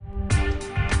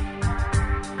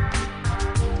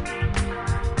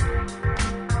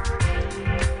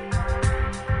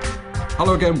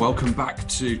Hello again, welcome back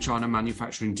to China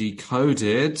Manufacturing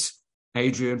Decoded.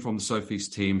 Adrian from the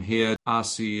Sofeast team here. Our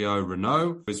CEO,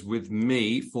 Renaud, is with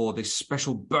me for this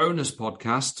special bonus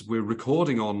podcast. We're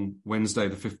recording on Wednesday,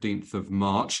 the 15th of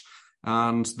March,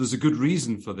 and there's a good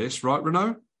reason for this, right,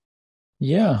 Renaud?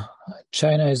 Yeah,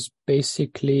 China is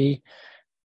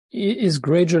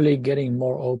gradually getting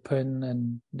more open,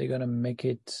 and they're going to make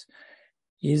it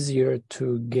easier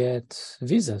to get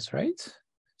visas, right?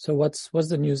 So what's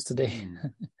the news today?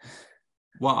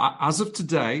 Well, as of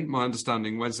today, my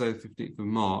understanding, Wednesday, the 15th of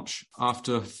March,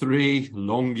 after 3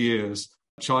 long years,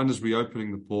 China's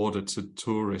reopening the border to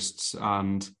tourists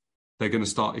and they're going to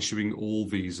start issuing all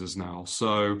visas now.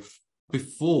 So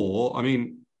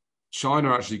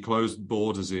China actually closed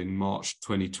borders in March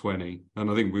 2020.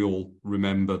 And I think we all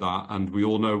remember that. And we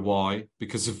all know why,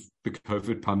 because of the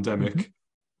COVID pandemic. Mm-hmm.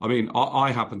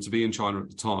 I happened to be in China at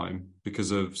the time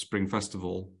because of Spring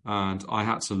Festival, and I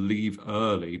had to leave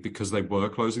early because they were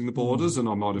closing the borders, and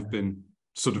I might have been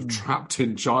sort of trapped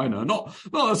in China. Not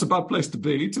that's a bad place to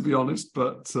be honest,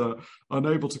 but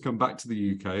unable to come back to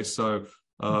the UK. So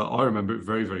I remember it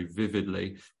very, very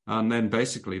vividly. And then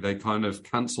basically they kind of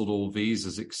cancelled all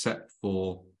visas except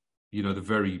for, the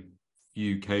very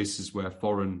few cases where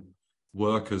foreign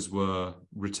workers were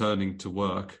returning to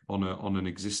work on an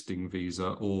existing visa,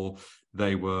 or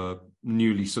they were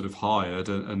newly sort of hired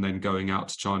and then going out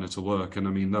to China to work.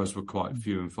 And those were quite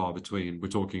few and far between. We're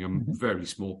talking a very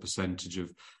small percentage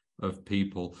of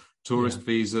people. Tourist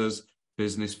visas,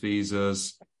 business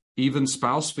visas, even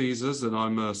spouse visas, and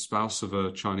I'm a spouse of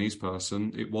a Chinese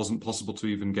person. It wasn't possible to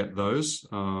even get those.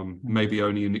 Maybe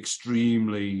only in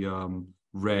extremely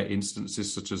rare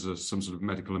instances, such as some sort of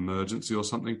medical emergency or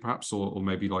something, perhaps, or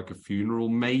maybe like a funeral,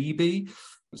 maybe.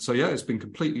 So yeah, it's been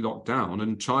completely locked down,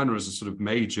 and China, as a sort of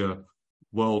major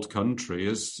world country,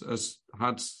 has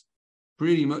had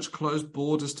pretty much closed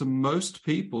borders to most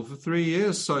people for 3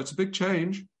 years. So it's a big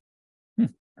change.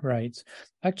 Right.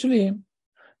 Actually,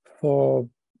 for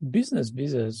business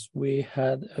visas, we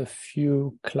had a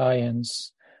few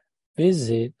clients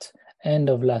visit end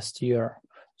of last year.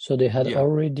 So they had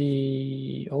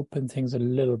already opened things a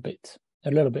little bit.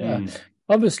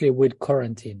 Obviously with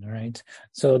quarantine, right?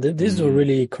 So these were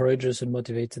really courageous and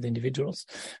motivated individuals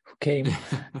who came.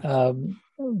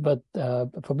 But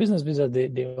for business visa,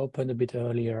 they opened a bit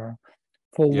earlier.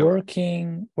 For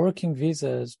working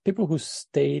visas, people who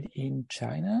stayed in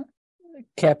China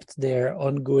kept their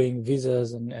ongoing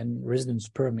visas and residence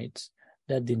permits.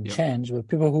 That didn't change, but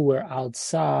people who were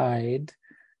outside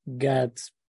got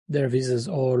their visas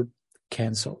all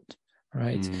canceled,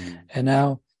 right? And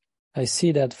now I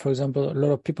see that, for example, a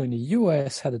lot of people in the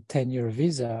US had a 10-year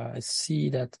visa. I see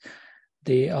that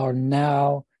they are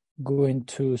now going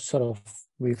to sort of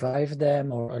revive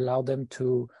them or allow them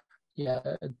to,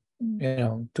 to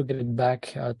get it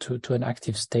back to an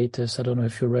active status. I don't know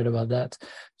if you read about that.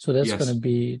 So that's going to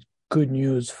be good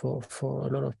news for a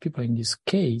lot of people in this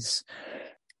case.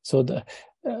 So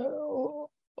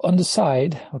on the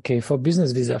side, for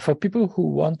business visa, for people who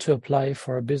want to apply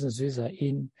for a business visa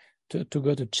to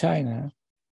go to China,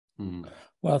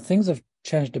 well, things have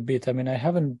changed a bit. I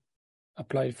haven't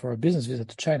applied for a business visa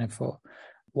to China for,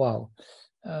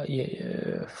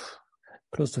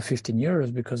 close to 15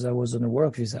 years because I was on a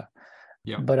work visa.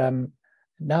 Yeah. But I'm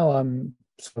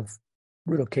sort of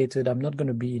relocated. I'm not going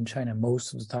to be in China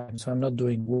most of the time, so I'm not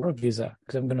doing work visa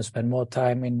because I'm going to spend more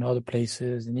time in other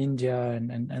places in India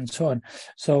and so on.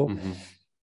 So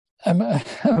I'm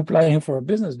applying for a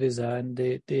business visa, and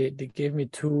they gave me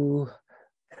two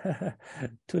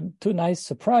nice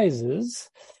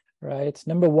surprises, right?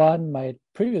 Number one, my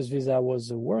previous visa was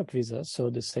a work visa,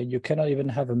 so they say you cannot even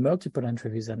have a multiple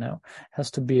entry visa now. It has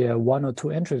to be a 1 or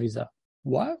 2 entry visa.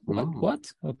 What?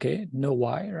 Okay, know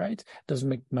why, right? Doesn't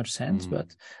make much sense,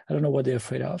 but I don't know what they're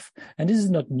afraid of. And this is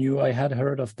not new. I had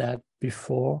heard of that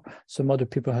before. Some other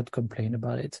people had complained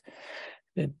about it.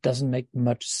 It doesn't make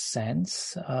much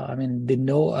sense. They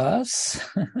know us,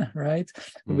 right?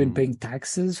 We've been paying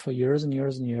taxes for years and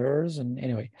years and years. And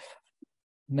anyway,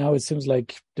 now it seems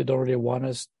like they don't really want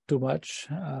us too much.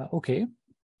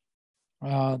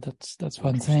 That's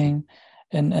one thing.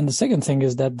 And the second thing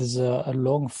is that there's a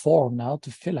long form now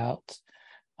to fill out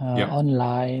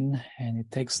online, and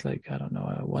it takes 1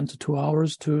 to 2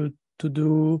 hours to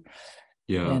do.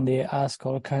 Yeah. And they ask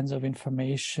all kinds of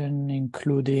information,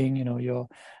 including, the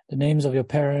names of your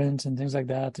parents and things like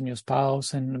that, and your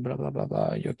spouse and blah, blah, blah,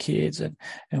 blah, your kids and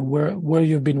where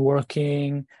you've been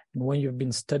working and when you've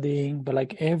been studying.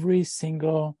 But every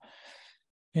single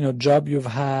job you've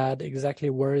had, exactly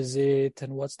where is it,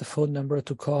 and what's the phone number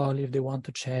to call if they want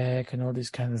to check, and all these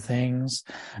kind of things,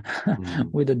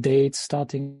 with the dates,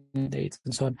 starting dates,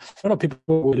 and so on. A lot of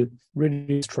people will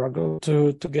really struggle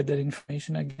to get that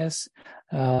information, I guess,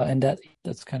 and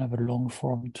that's kind of a long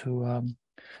form to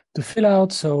fill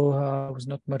out. So it was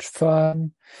not much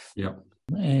fun. Yeah.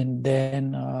 And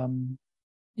then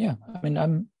I mean,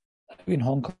 I'm in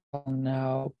Hong Kong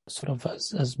now, sort of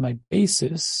as my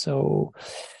basis. So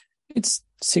it's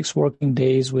 6 working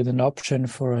days with an option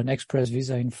for an express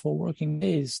visa in 4 working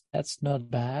days. That's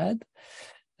not bad.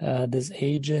 There's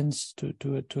agents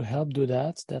to help do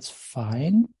that. That's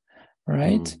fine,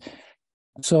 right?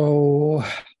 So,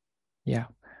 yeah.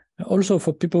 Also,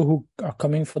 for people who are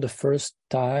coming for the first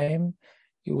time,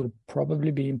 it would probably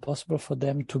be impossible for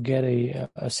them to get a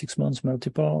 6 months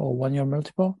multiple or 1 year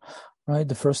multiple, right?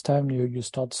 The first time you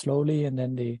start slowly and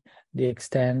then they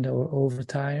extend over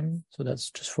time. So that's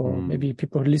just for maybe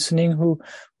people listening who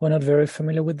are not very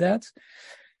familiar with that.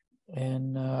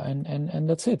 And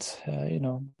that's it,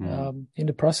 in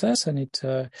the process. And it's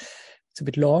a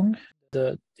bit long.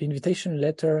 The invitation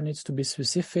letter needs to be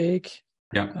specific.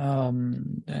 Yeah.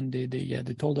 And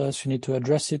they told us you need to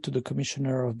address it to the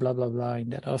commissioner of blah blah blah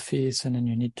in that office, and then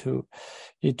you need to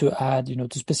add,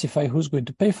 to specify who's going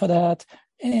to pay for that,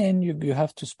 and you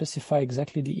have to specify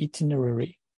exactly the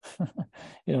itinerary.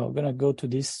 Gonna go to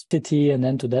this city and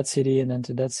then to that city and then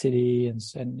to that city, and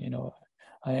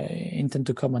I intend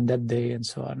to come on that day and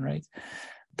so on, right?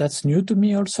 That's new to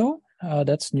me also.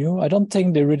 That's new. I don't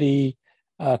think they really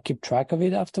keep track of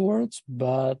it afterwards,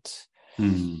 but.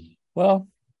 Well,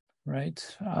 right.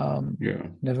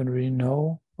 Never really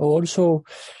know. Oh, also,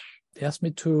 they asked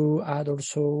me to add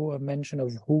also a mention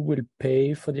of who will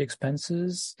pay for the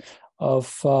expenses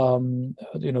of,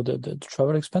 the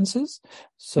travel expenses.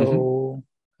 So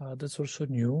that's also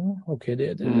new. Okay,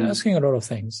 they're asking a lot of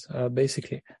things,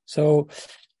 basically. So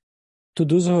to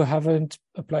those who haven't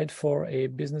applied for a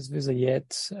business visa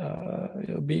yet,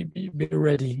 be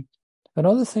ready.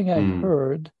 Another thing I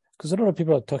heard, because a lot of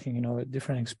people are talking,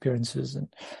 different experiences and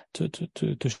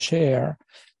to share,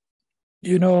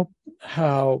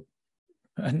 how,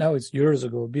 and now it's years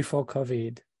ago, before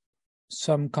COVID,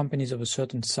 some companies of a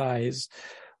certain size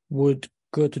would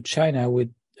go to China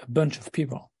with a bunch of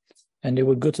people, and they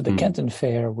would go to the Canton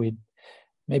Fair with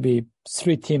maybe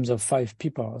 3 teams of 5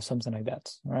 people or something like that,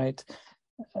 right?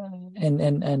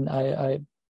 And I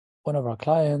one of our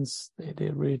clients,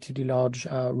 they're relatively large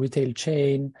retail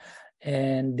chain.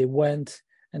 And they went,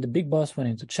 and the big boss went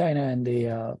into China, and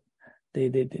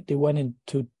they went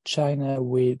into China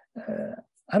with,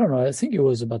 I don't know, I think it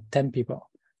was about 10 people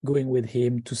going with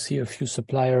him to see a few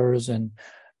suppliers and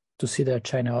to see their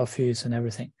China office and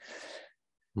everything,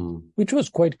 which was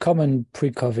quite common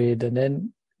pre-COVID. And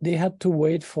then they had to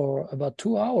wait for about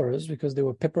 2 hours because they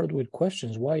were peppered with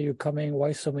questions. Why are you coming?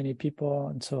 Why so many people?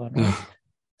 And so on. Right?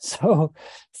 So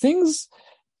things...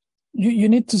 You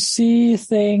need to see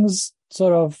things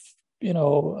sort of,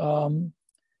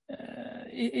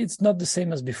 it's not the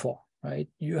same as before, right?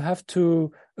 You have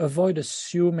to avoid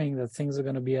assuming that things are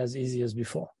going to be as easy as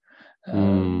before.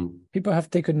 People have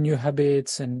taken new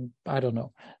habits, and I don't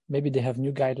know, maybe they have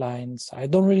new guidelines. I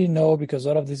don't really know because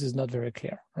all of this is not very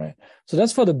clear, right? So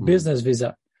that's for the business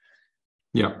visa.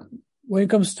 Yeah. When it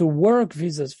comes to work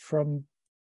visas, from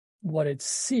what it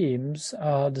seems,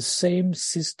 the same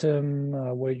system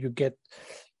where you get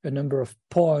a number of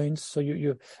points. So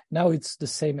you now it's the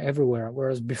same everywhere.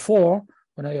 Whereas before,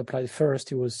 when I applied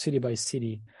first, it was city by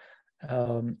city,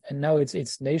 and now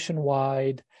it's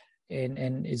nationwide,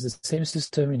 and it's the same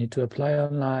system. You need to apply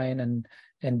online,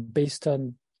 and based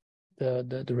on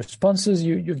the responses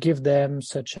you give them,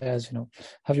 such as,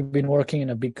 have you been working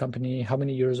in a big company? How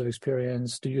many years of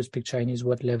experience? Do you speak Chinese?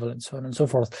 What level? And so on and so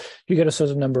forth. You get a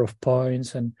certain number of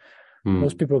points, and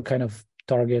most people kind of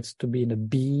target to be in a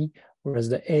B, whereas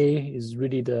the A is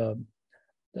really the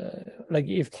like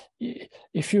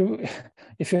if you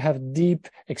have deep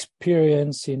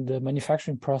experience in the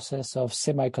manufacturing process of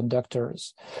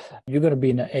semiconductors, you're going to be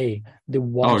in an A. They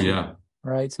want you,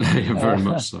 right? Yeah, very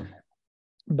much so.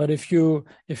 But if you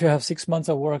have 6 months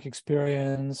of work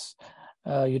experience,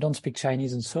 you don't speak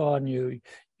Chinese and so on, you're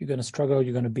going to struggle.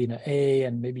 You're going to be in an A,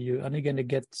 and maybe you're only going to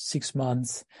get 6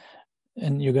 months,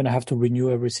 and you're going to have to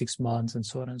renew every 6 months and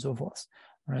so on and so forth,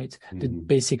 right? They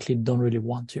basically don't really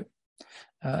want you.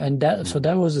 So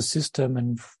that was the system,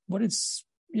 and it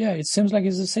seems like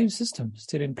it's the same system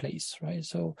still in place, right?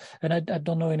 So, and I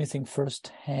don't know anything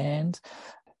firsthand.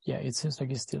 Yeah, it seems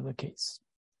like it's still the case.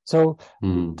 So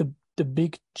the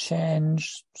big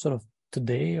change sort of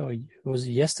today, or it was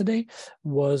yesterday,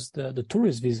 was the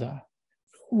tourist visa.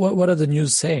 What are the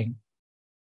news saying?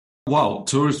 Well,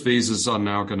 tourist visas are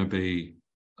now going to be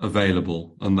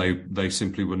available, and they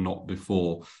simply were not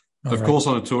before. All Of right. course,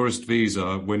 on a tourist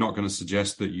visa, we're not going to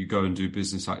suggest that you go and do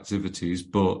business activities,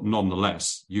 but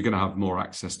nonetheless, you're going to have more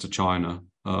access to China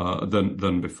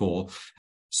than before.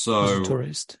 So, As a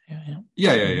tourist,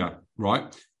 yeah.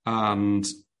 Right. And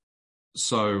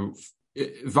so,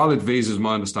 valid visas,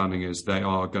 my understanding is they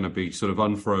are going to be sort of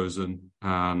unfrozen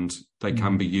and they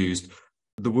can be used.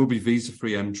 There will be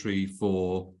visa-free entry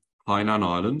for Hainan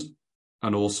Island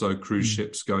and also cruise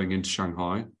ships going into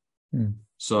Shanghai.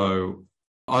 So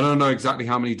I don't know exactly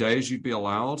how many days you'd be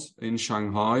allowed in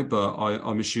Shanghai, but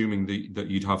I'm assuming that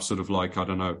you'd have sort of like, I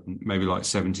don't know, maybe like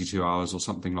 72 hours or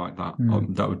something like that.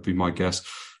 That would be my guess.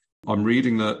 I'm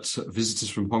reading that visitors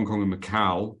from Hong Kong and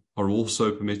Macau are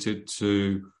also permitted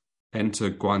to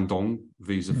enter Guangdong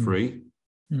visa-free.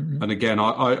 And again,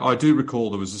 I do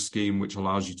recall there was a scheme which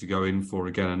allows you to go in for,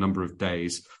 again, a number of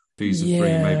days visa-free,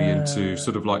 maybe into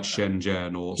sort of like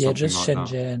Shenzhen or something just like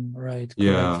Shenzhen, right?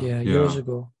 Yeah, correct. Years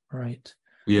ago, right?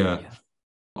 Yeah.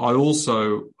 I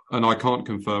also, and I can't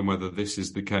confirm whether this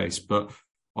is the case, but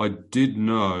I did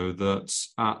know that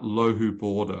at Lohu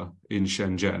border in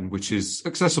Shenzhen, which is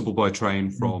accessible by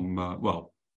train from,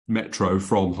 metro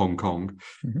from Hong Kong,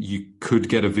 you could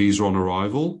get a visa on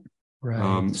arrival.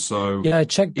 Right. So I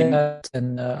checked that,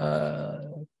 and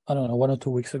I don't know, 1 or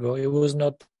 2 weeks ago. It was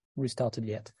not restarted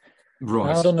yet.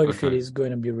 Right. I don't know if it is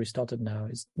going to be restarted now.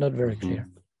 It's not very clear.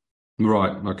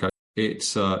 Right. Okay.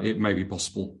 It may be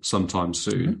possible sometime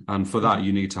soon, and for that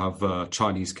you need to have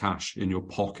Chinese cash in your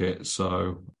pocket.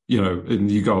 So and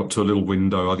you go up to a little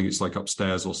window. I think it's like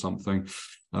upstairs or something.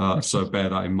 So bear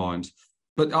that in mind.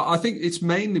 But I think it's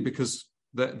mainly because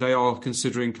they are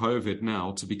considering COVID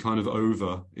now to be kind of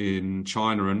over in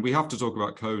China, and we have to talk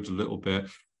about COVID a little bit.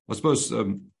 I suppose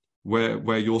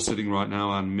where you're sitting right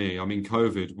now and me. I mean,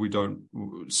 COVID.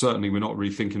 We're not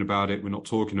really thinking about it. We're not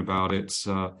talking about it.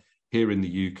 Here in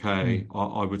the UK,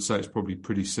 I would say it's probably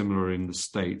pretty similar in the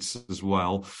States as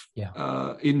well.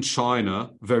 Yeah. In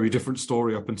China, very different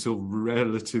story up until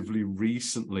relatively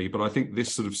recently. But I think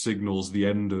this sort of signals the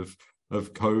end of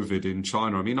COVID in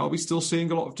China. I mean, are we still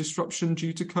seeing a lot of disruption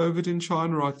due to COVID in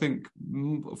China? I think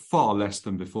far less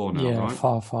than before now,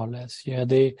 right? Far less. Yeah,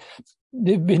 they've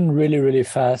been really, really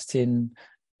fast in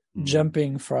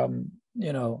jumping from,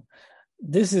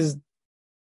 this is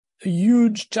a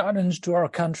huge challenge to our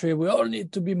country. We all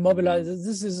need to be mobilized.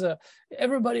 This is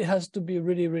everybody has to be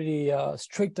really, really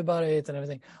strict about it and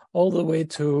everything, all the way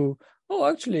to,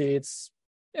 actually, it's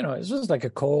just like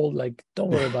a cold. Like, don't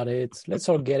worry about it. Let's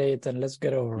all get it and let's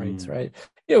get over it, right?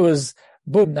 It was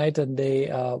boom, night and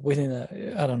day within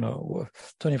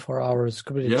 24 hours.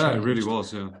 Completely changed. It really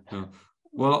was. Yeah.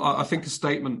 Well, I think a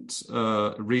statement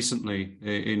recently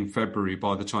in February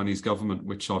by the Chinese government,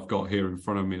 which I've got here in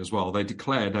front of me as well, they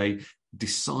declared a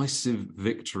decisive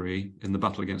victory in the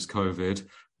battle against COVID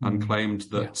and claimed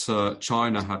that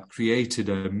China had created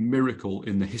a miracle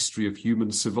in the history of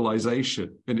human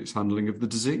civilization in its handling of the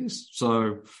disease.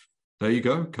 So there you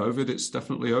go. COVID, it's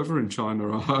definitely over in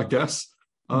China, I guess.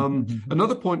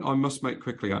 Another point I must make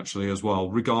quickly, actually, as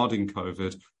well, regarding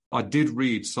COVID, I did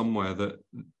read somewhere that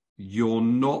you're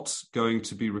not going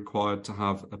to be required to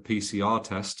have a PCR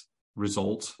test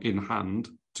result in hand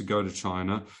to go to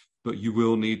China, but you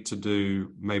will need to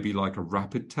do maybe like a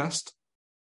rapid test.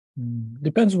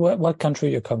 Depends what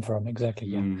country you come from, exactly.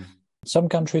 Yeah, some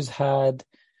countries had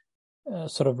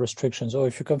sort of restrictions.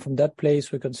 If you come from that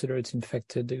place, we consider it's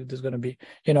infected. There's going to be,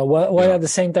 while at the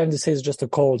same time they say it's just a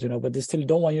cold, but they still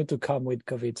don't want you to come with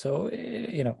COVID. So,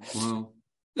 Well.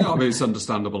 Yeah, I mean, it's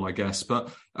understandable, I guess. But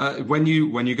when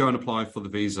you go and apply for the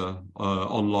visa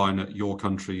online at your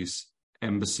country's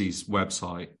embassy's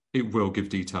website, it will give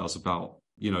details about,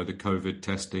 the COVID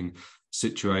testing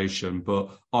situation. But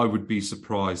I would be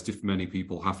surprised if many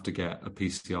people have to get a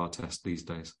PCR test these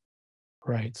days.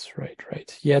 Right.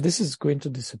 Yeah, this is going to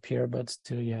disappear, but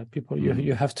still, people,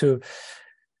 you have to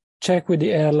check with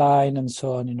the airline and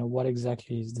so on, what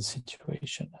exactly is the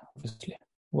situation, obviously.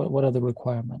 What are the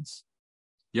requirements?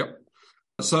 Yep.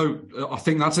 So I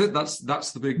think that's it.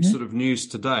 That's the big sort of news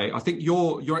today. I think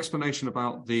your explanation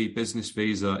about the business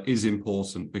visa is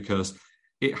important because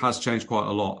it has changed quite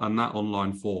a lot. And that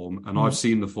online form, and I've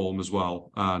seen the form as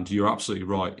well, and you're absolutely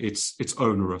right. It's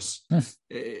onerous.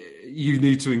 You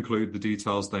need to include the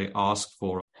details they ask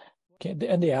for. Okay,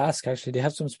 and they ask, actually, they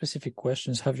have some specific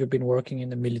questions. Have you been working in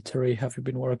the military? Have you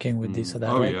been working with this or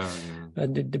that? Right? Yeah.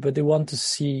 But they want to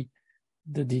see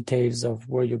the details of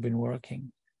where you've been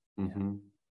working.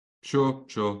 Sure.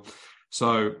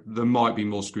 So there might be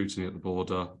more scrutiny at the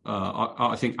border.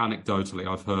 I think anecdotally,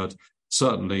 I've heard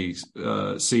certainly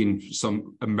seen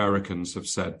some Americans have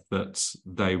said that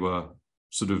they were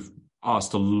sort of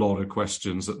asked a lot of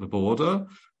questions at the border.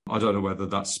 I don't know whether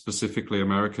that's specifically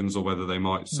Americans or whether they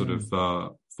might sort of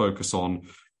focus on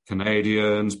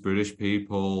Canadians, British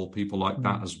people like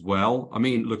that as well. I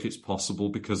mean, look, it's possible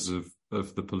because of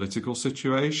the political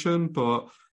situation, but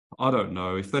I don't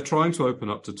know. If they're trying to open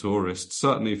up to tourists,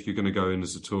 certainly if you're going to go in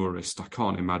as a tourist, I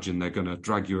can't imagine they're going to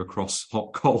drag you across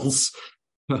hot coals.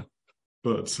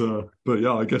 But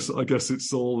yeah, I guess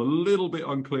it's all a little bit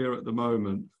unclear at the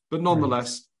moment. But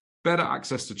nonetheless, better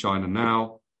access to China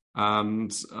now.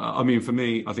 And I mean, for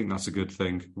me, I think that's a good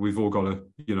thing. We've all got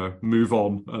to, move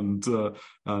on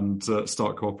and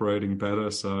start cooperating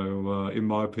better. So, in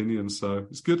my opinion, so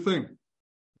it's a good thing.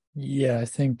 Yeah, I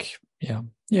think,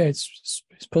 it's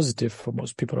positive for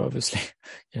most people, obviously.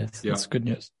 Yes, it's good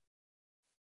news.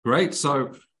 Great.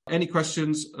 So, any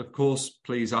questions, of course,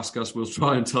 please ask us. We'll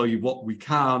try and tell you what we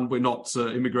can. We're not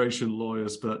immigration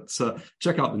lawyers, but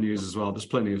check out the news as well. There's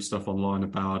plenty of stuff online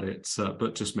about it,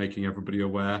 but just making everybody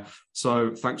aware.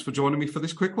 So thanks for joining me for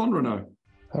this quick one, Renaud.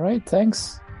 All right,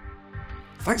 thanks.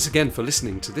 Thanks again for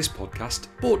listening to this podcast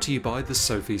brought to you by the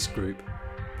Sofeast Group.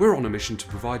 We're on a mission to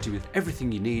provide you with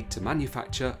everything you need to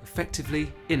manufacture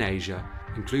effectively in Asia,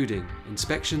 including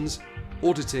inspections,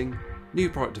 auditing, new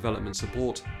product development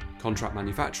support, contract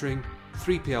manufacturing,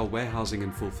 3PL warehousing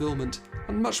and fulfillment,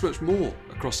 and much, much more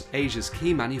across Asia's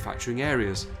key manufacturing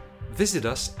areas. Visit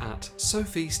us at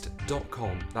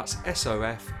sofeast.com, that's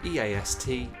SOFEAST.com,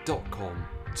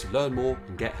 to learn more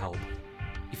and get help.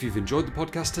 If you've enjoyed the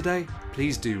podcast today,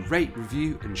 please do rate,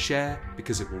 review and share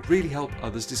because it will really help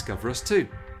others discover us too.